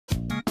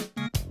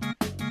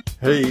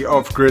Hey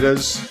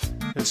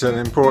off-gridders, it's an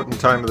important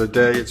time of the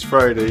day. It's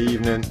Friday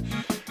evening,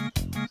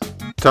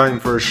 time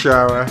for a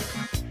shower.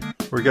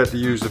 We get to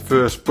use the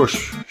first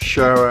bush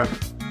shower,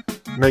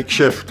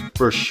 makeshift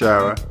bush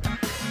shower,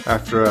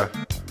 after a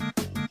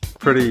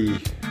pretty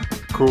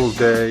cool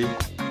day,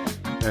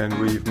 and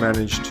we've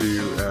managed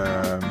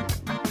to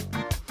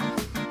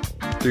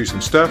do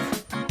some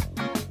stuff.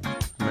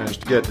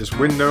 Managed to get this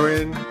window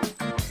in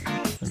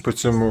and put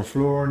some more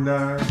flooring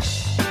down.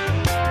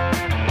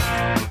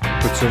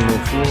 Put some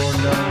more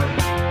flooring down.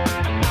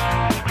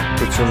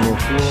 Put some more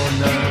flooring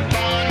down.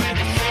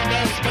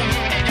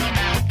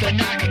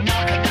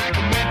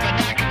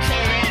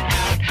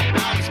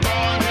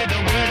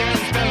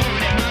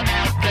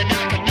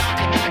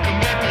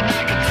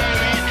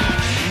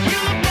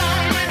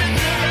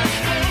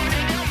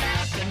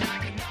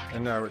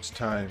 And now it's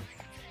time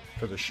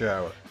for the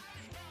shower.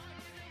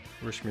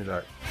 Wish me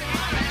luck.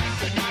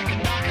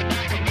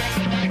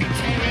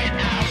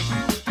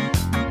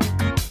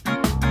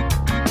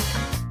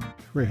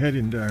 We're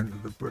heading down to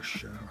the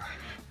bush shower.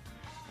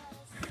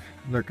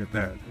 Look at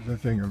that, it's a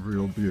thing of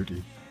real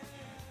beauty.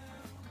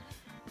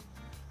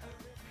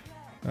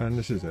 And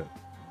this is it.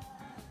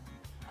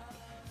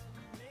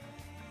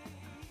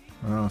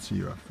 I'll see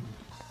you after.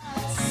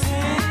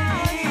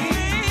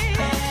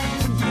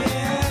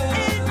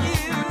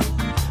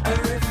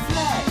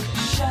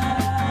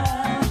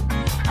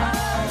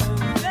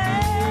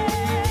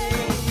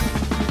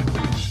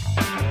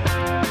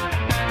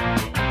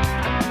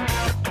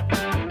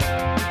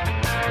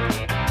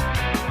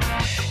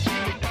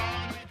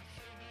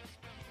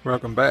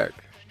 Welcome back.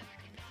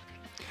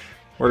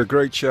 What a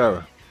great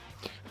shower.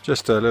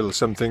 Just a little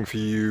something for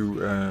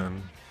you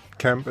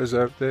campers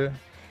out there,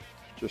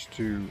 just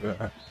to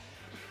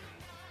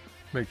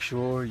make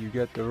sure you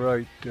get the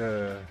right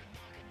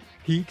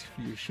heat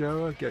for your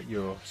shower. Get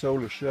your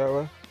solar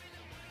shower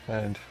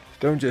and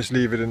don't just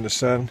leave it in the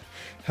sun.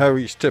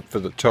 Howy's tip for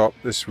the top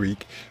this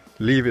week: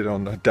 leave it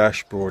on the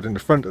dashboard in the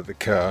front of the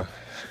car.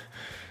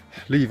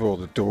 Leave all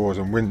the doors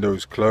and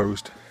windows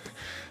closed.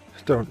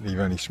 Don't leave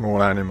any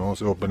small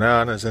animals or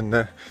bananas in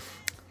there.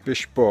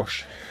 Bish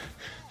bosh,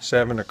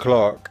 7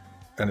 o'clock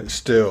and it's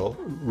still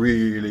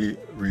really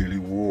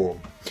warm.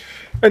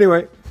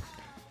 Anyway,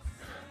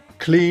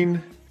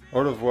 clean, au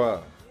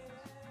revoir.